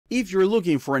If you're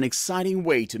looking for an exciting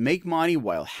way to make money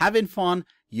while having fun,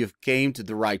 you've came to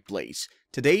the right place.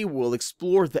 Today we'll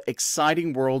explore the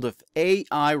exciting world of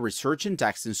AI research and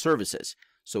texting services.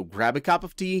 So grab a cup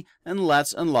of tea and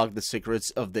let's unlock the secrets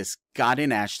of this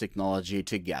cutting-edge technology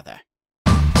together.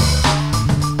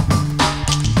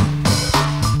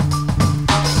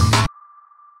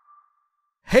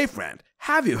 Hey friend,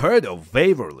 have you heard of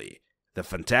Waverly, the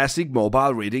fantastic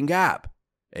mobile reading app?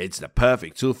 It's the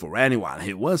perfect tool for anyone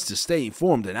who wants to stay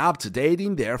informed and up to date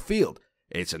in their field.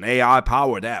 It's an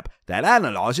AI-powered app that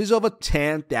analyzes over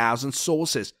 10,000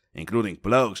 sources, including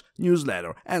blogs,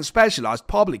 newsletters, and specialized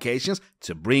publications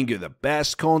to bring you the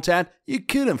best content you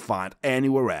couldn't find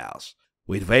anywhere else.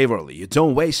 With Waverly, you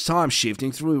don't waste time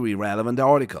shifting through irrelevant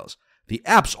articles. The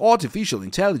app's artificial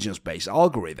intelligence-based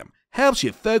algorithm helps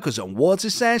you focus on what's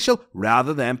essential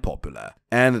rather than popular.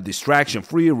 And the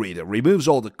distraction-free reader removes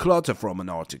all the clutter from an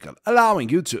article, allowing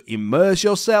you to immerse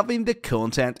yourself in the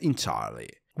content entirely.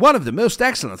 One of the most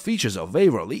excellent features of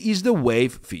Waverly is the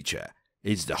Wave feature.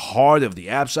 It's the heart of the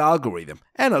app's algorithm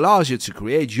and allows you to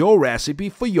create your recipe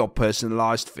for your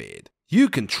personalized feed. You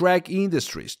can track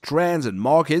industries, trends, and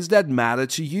markets that matter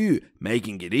to you,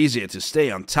 making it easier to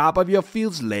stay on top of your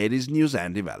field's latest news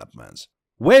and developments.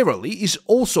 Waverly is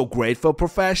also great for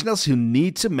professionals who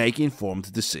need to make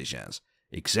informed decisions.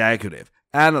 Executive,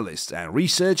 analysts, and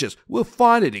researchers will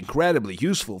find it incredibly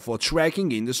useful for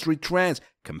tracking industry trends,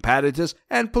 competitors,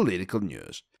 and political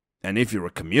news. And if you're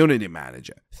a community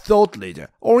manager, thought leader,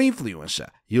 or influencer,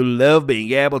 you'll love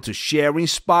being able to share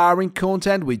inspiring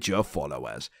content with your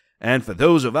followers. And for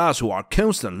those of us who are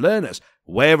constant learners,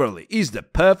 Waverly is the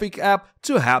perfect app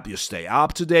to help you stay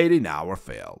up to date in our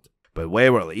field. But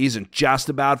Waverly isn't just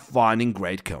about finding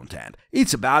great content,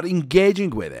 it's about engaging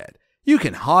with it. You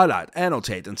can highlight,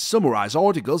 annotate, and summarize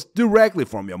articles directly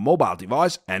from your mobile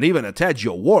device and even attach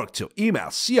your work to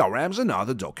emails, CRMs, and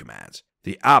other documents.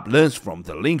 The app learns from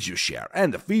the links you share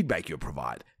and the feedback you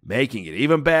provide, making it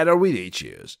even better with each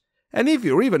use. And if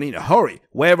you're even in a hurry,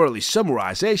 Waverly's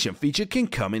summarization feature can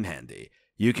come in handy.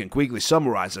 You can quickly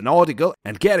summarize an article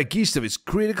and get a gist of its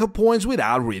critical points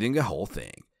without reading the whole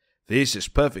thing. This is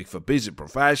perfect for busy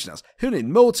professionals who need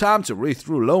more time to read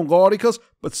through long articles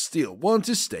but still want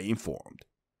to stay informed.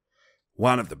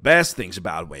 One of the best things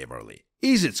about Waverly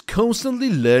is it's constantly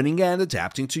learning and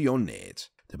adapting to your needs.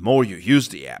 The more you use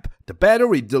the app, the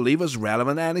better it delivers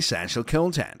relevant and essential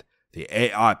content. The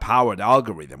AI-powered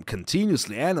algorithm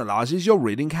continuously analyzes your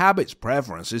reading habits,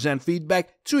 preferences, and feedback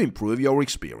to improve your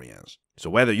experience. So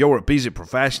whether you're a busy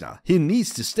professional who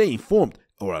needs to stay informed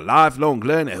or a lifelong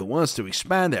learner who wants to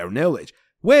expand their knowledge,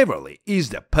 Waverly is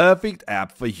the perfect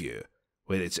app for you.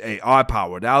 With its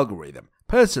AI-powered algorithm,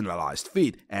 personalized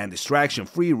feed, and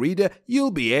distraction-free reader,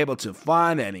 you'll be able to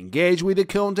find and engage with the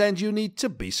content you need to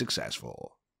be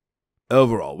successful.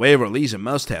 Overall, Waverly is a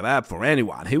must-have app for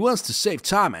anyone who wants to save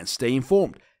time and stay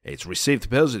informed. It's received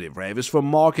positive reviews from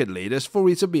market leaders for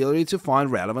its ability to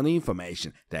find relevant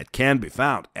information that can't be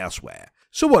found elsewhere.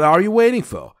 So what are you waiting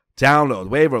for? Download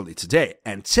Waverly today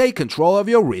and take control of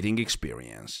your reading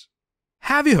experience.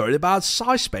 Have you heard about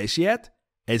Sizespace yet?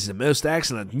 It's the most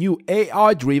excellent new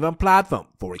AI-driven platform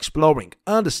for exploring,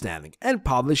 understanding, and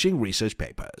publishing research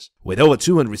papers. With over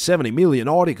 270 million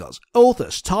articles,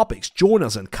 authors, topics,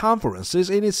 journals, and conferences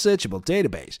in its searchable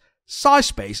database,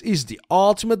 Cyspace is the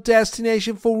ultimate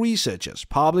destination for researchers,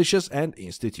 publishers, and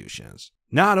institutions.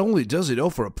 Not only does it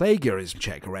offer a plagiarism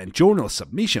checker and journal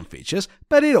submission features,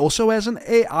 but it also has an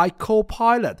AI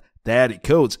co-pilot that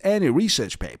decodes any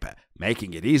research paper,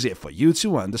 making it easier for you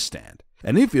to understand.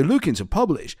 And if you're looking to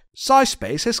publish,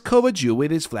 Sizespace has covered you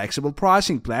with its flexible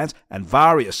pricing plans and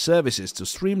various services to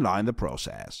streamline the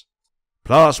process.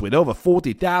 Plus, with over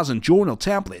 40,000 journal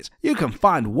templates, you can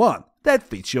find one that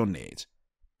fits your needs.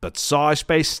 But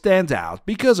Sizespace stands out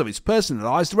because of its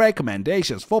personalized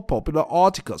recommendations for popular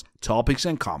articles, topics,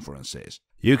 and conferences.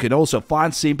 You can also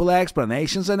find simple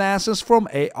explanations and answers from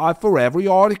AI for every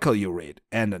article you read,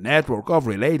 and a network of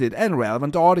related and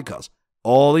relevant articles,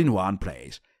 all in one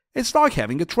place. It's like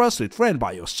having a trusted friend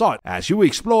by your side as you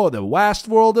explore the vast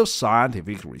world of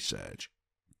scientific research.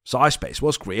 Cyspace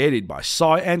was created by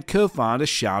Cy and co-founder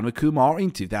Shanu Kumar in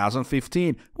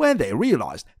 2015 when they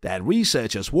realized that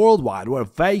researchers worldwide were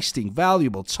wasting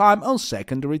valuable time on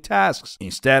secondary tasks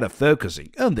instead of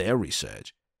focusing on their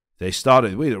research. They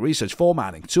started with a research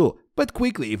formatting tool, but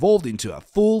quickly evolved into a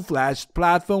full-fledged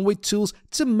platform with tools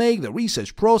to make the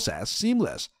research process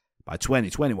seamless. By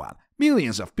 2021,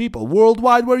 millions of people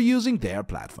worldwide were using their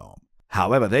platform.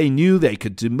 However, they knew they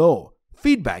could do more.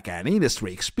 Feedback and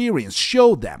industry experience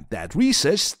showed them that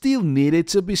research still needed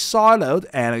to be siloed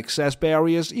and access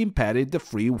barriers impeded the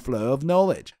free flow of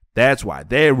knowledge. That's why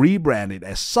they rebranded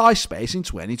as Sizespace in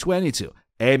 2022,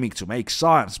 aiming to make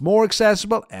science more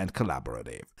accessible and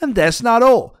collaborative. And that's not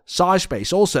all.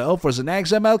 Sizespace also offers an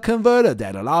XML converter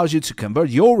that allows you to convert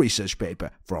your research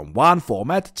paper from one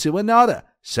format to another,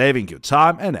 saving you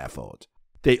time and effort.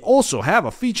 They also have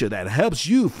a feature that helps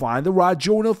you find the right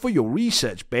journal for your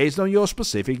research based on your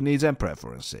specific needs and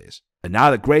preferences.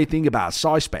 Another great thing about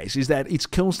Sizespace is that it's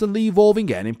constantly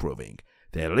evolving and improving.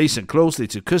 They listen closely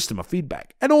to customer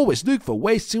feedback and always look for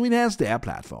ways to enhance their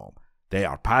platform. They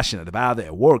are passionate about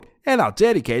their work and are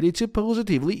dedicated to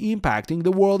positively impacting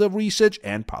the world of research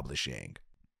and publishing.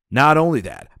 Not only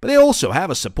that, but they also have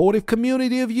a supportive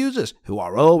community of users who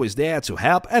are always there to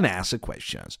help and answer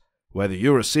questions. Whether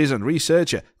you're a seasoned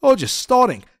researcher or just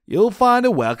starting, you'll find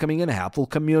a welcoming and helpful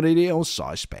community on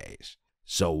Sizespace.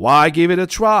 So why give it a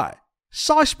try?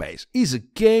 Sizespace is a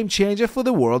game changer for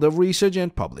the world of research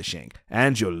and publishing,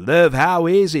 and you'll love how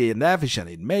easy and efficient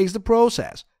it makes the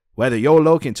process. Whether you're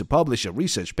looking to publish a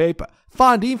research paper,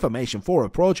 find information for a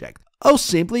project, or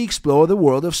simply explore the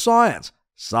world of science,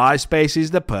 Sizespace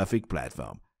is the perfect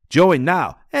platform. Join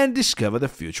now and discover the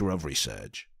future of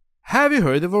research. Have you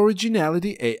heard of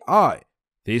OriginalityAI?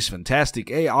 This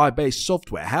fantastic AI-based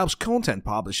software helps content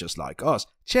publishers like us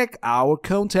check our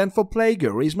content for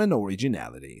plagiarism and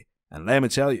originality. And let me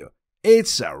tell you,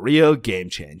 it's a real game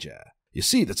changer. You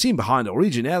see, the team behind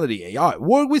OriginalityAI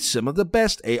work with some of the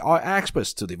best AI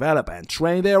experts to develop and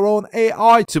train their own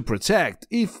AI to protect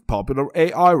if popular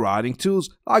AI writing tools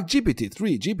like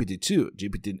GPT-3, GPT-2,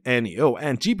 GPT-NEO,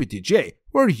 and GPT-J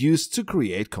were used to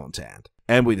create content.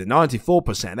 And with a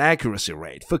 94% accuracy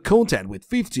rate for content with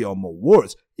 50 or more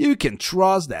words, you can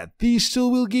trust that this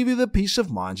tool will give you the peace of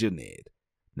mind you need.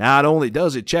 Not only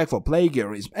does it check for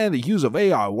plagiarism and the use of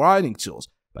AI writing tools,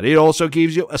 but it also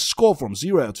gives you a score from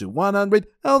 0 to 100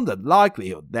 on the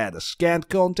likelihood that the scanned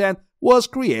content was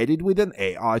created with an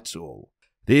AI tool.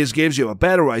 This gives you a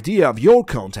better idea of your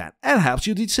content and helps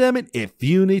you determine if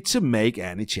you need to make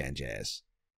any changes.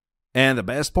 And the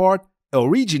best part?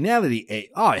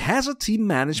 OriginalityAI has a team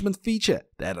management feature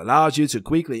that allows you to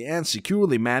quickly and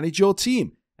securely manage your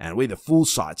team, and with a full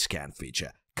site scan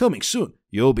feature coming soon,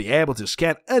 you'll be able to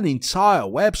scan an entire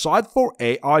website for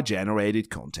AI-generated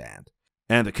content.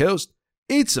 And the cost?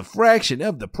 It's a fraction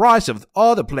of the price of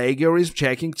other plagiarism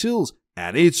checking tools,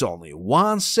 and it's only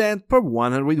 1 cent per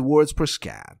 100 words per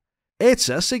scan. It's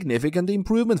a significant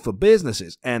improvement for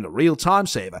businesses and a real time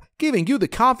saver, giving you the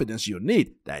confidence you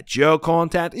need that your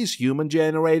content is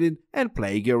human-generated and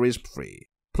plagiarism-free.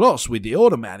 Plus, with the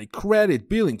automatic credit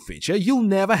billing feature, you'll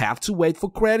never have to wait for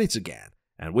credits again.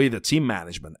 And with the team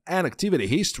management and activity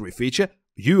history feature,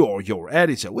 you or your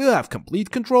editor will have complete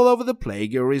control over the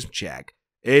plagiarism check.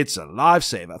 It's a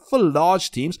lifesaver for large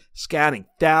teams scanning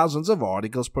thousands of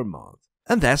articles per month.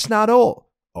 And that's not all.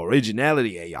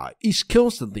 OriginalityAI is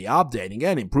constantly updating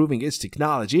and improving its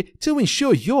technology to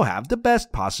ensure you have the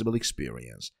best possible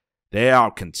experience. They are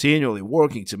continually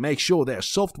working to make sure their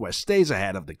software stays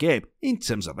ahead of the game in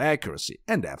terms of accuracy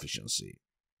and efficiency.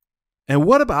 And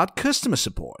what about customer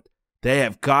support? They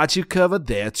have got you covered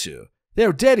there too.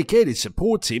 Their dedicated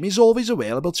support team is always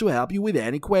available to help you with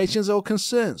any questions or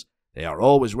concerns. They are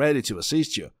always ready to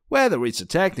assist you, whether it's a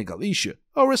technical issue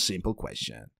or a simple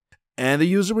question. And the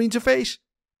user interface?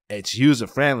 It's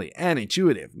user-friendly and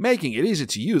intuitive, making it easy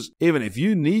to use even if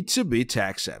you need to be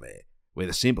tech-savvy. With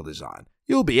a simple design,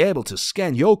 you'll be able to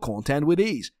scan your content with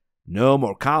ease. No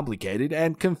more complicated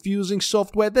and confusing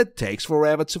software that takes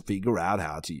forever to figure out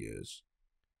how to use.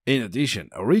 In addition,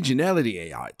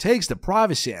 OriginalityAI takes the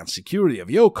privacy and security of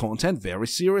your content very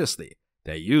seriously.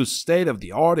 They use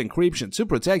state-of-the-art encryption to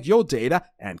protect your data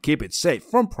and keep it safe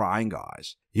from prying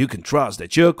eyes. You can trust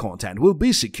that your content will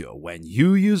be secure when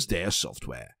you use their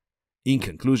software. In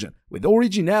conclusion, with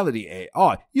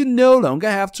OriginalityAI, you no longer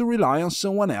have to rely on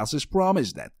someone else's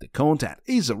promise that the content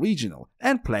is original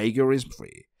and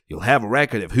plagiarism-free. You'll have a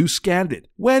record of who scanned it,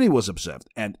 when it was observed,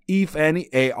 and if any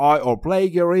AI or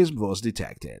plagiarism was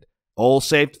detected, all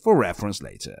saved for reference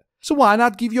later. So why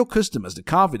not give your customers the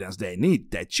confidence they need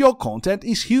that your content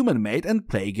is human-made and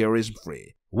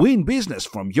plagiarism-free? Win business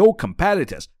from your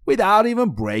competitors without even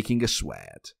breaking a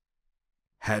sweat.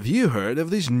 Have you heard of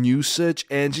this new search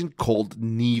engine called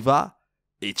Neva?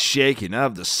 It's shaking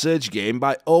up the search game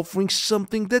by offering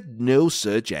something that no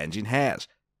search engine has: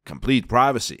 complete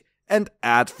privacy and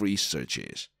ad-free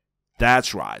searches.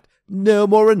 That's right, no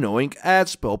more annoying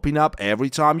ads popping up every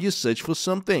time you search for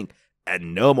something,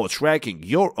 and no more tracking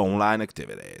your online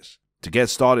activities. To get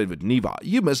started with Neva,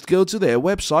 you must go to their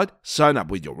website, sign up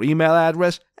with your email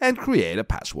address, and create a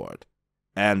password.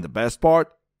 And the best part?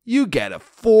 You get a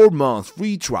 4-month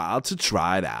free trial to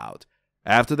try it out.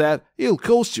 After that, it'll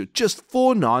cost you just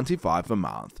 $4.95 a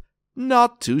month.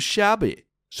 Not too shabby.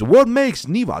 So what makes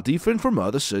Neva different from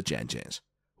other search engines?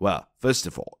 Well, first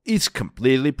of all, it's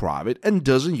completely private and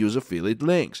doesn't use affiliate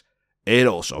links. It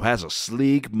also has a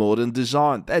sleek, modern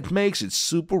design that makes it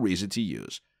super easy to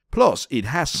use. Plus, it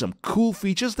has some cool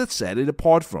features that set it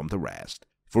apart from the rest.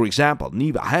 For example,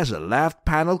 Neva has a left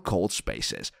panel called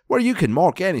Spaces, where you can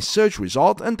mark any search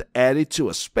result and add it to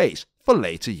a space for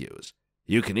later use.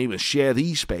 You can even share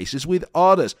these spaces with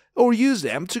others or use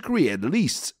them to create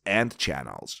lists and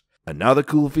channels. Another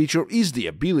cool feature is the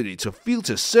ability to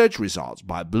filter search results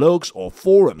by blogs or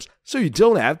forums, so you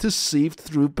don't have to sift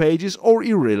through pages or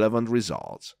irrelevant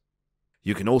results.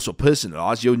 You can also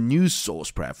personalize your news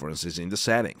source preferences in the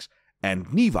settings,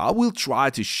 and Neva will try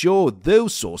to show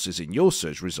those sources in your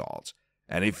search results.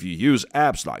 And if you use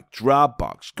apps like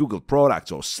Dropbox, Google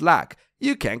Products, or Slack,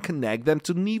 you can connect them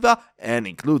to Neva and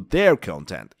include their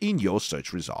content in your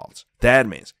search results. That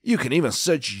means you can even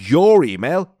search your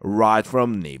email right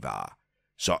from Neva.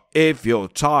 So if you're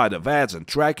tired of ads and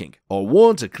tracking or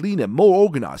want a cleaner, more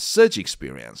organized search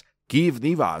experience, give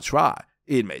Neva a try.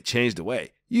 It may change the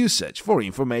way you search for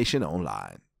information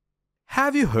online.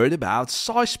 Have you heard about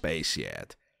Sizespace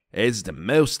yet? It's the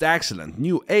most excellent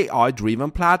new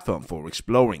AI-driven platform for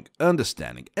exploring,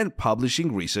 understanding, and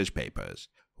publishing research papers.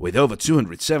 With over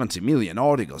 270 million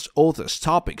articles, authors,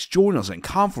 topics, journals, and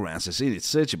conferences in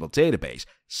its searchable database,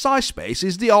 Cyspace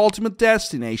is the ultimate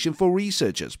destination for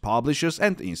researchers, publishers,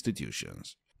 and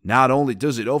institutions. Not only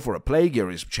does it offer a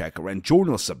plagiarism checker and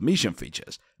journal submission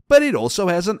features, but it also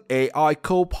has an AI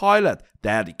co-pilot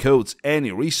that decodes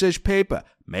any research paper,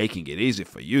 making it easy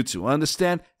for you to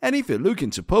understand, and if you're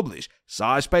looking to publish,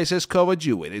 Sizespace has covered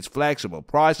you with its flexible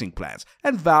pricing plans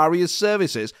and various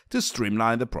services to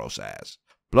streamline the process.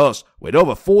 Plus, with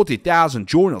over 40,000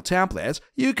 journal templates,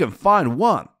 you can find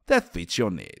one that fits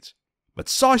your needs. But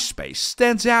Sizespace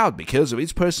stands out because of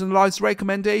its personalized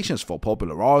recommendations for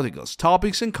popular articles,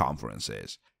 topics, and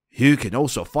conferences. You can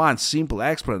also find simple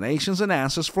explanations and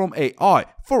answers from AI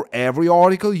for every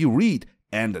article you read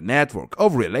and a network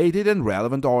of related and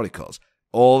relevant articles,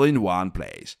 all in one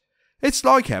place. It's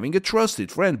like having a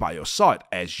trusted friend by your side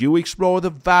as you explore the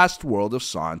vast world of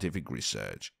scientific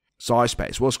research.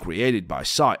 Cyspace was created by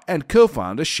Cy and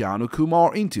co-founder Shanu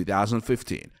Kumar in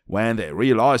 2015, when they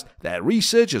realized that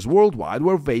researchers worldwide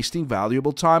were wasting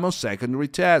valuable time on secondary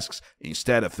tasks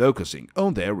instead of focusing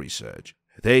on their research.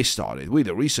 They started with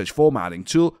a research formatting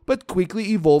tool, but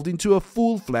quickly evolved into a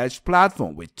full-fledged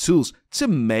platform with tools to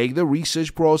make the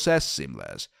research process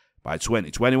seamless. By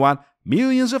 2021,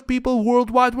 millions of people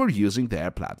worldwide were using their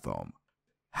platform.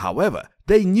 However,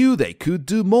 they knew they could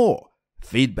do more.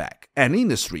 Feedback and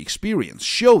industry experience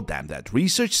showed them that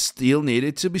research still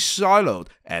needed to be siloed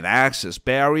and access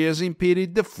barriers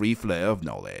impeded the free flow of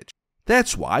knowledge.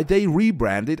 That's why they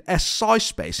rebranded as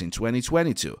Sizespace in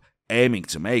 2022, aiming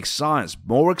to make science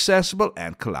more accessible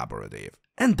and collaborative.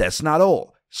 And that's not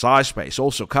all. Sizespace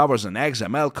also covers an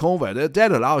XML converter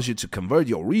that allows you to convert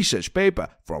your research paper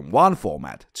from one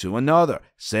format to another,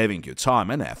 saving you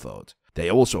time and effort. They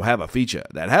also have a feature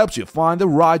that helps you find the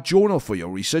right journal for your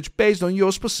research based on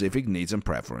your specific needs and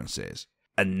preferences.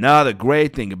 Another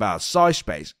great thing about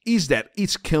Sizespace is that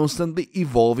it's constantly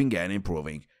evolving and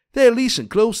improving. They listen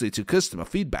closely to customer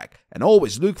feedback and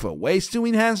always look for ways to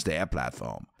enhance their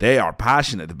platform. They are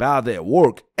passionate about their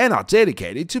work and are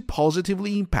dedicated to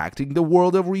positively impacting the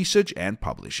world of research and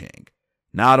publishing.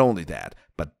 Not only that,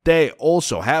 but they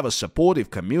also have a supportive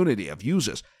community of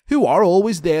users who are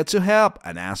always there to help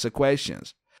and answer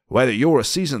questions. Whether you're a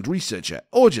seasoned researcher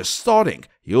or just starting,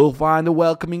 you'll find a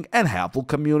welcoming and helpful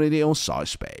community on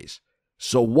Sizespace.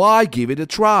 So why give it a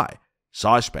try?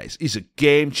 Sizespace is a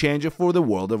game changer for the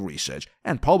world of research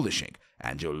and publishing,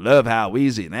 and you'll love how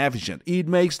easy and efficient it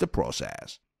makes the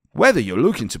process. Whether you're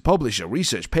looking to publish a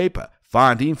research paper,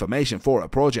 find information for a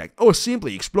project, or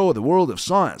simply explore the world of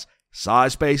science,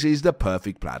 Sizespace is the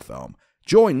perfect platform.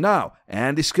 Join now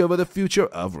and discover the future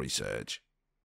of research.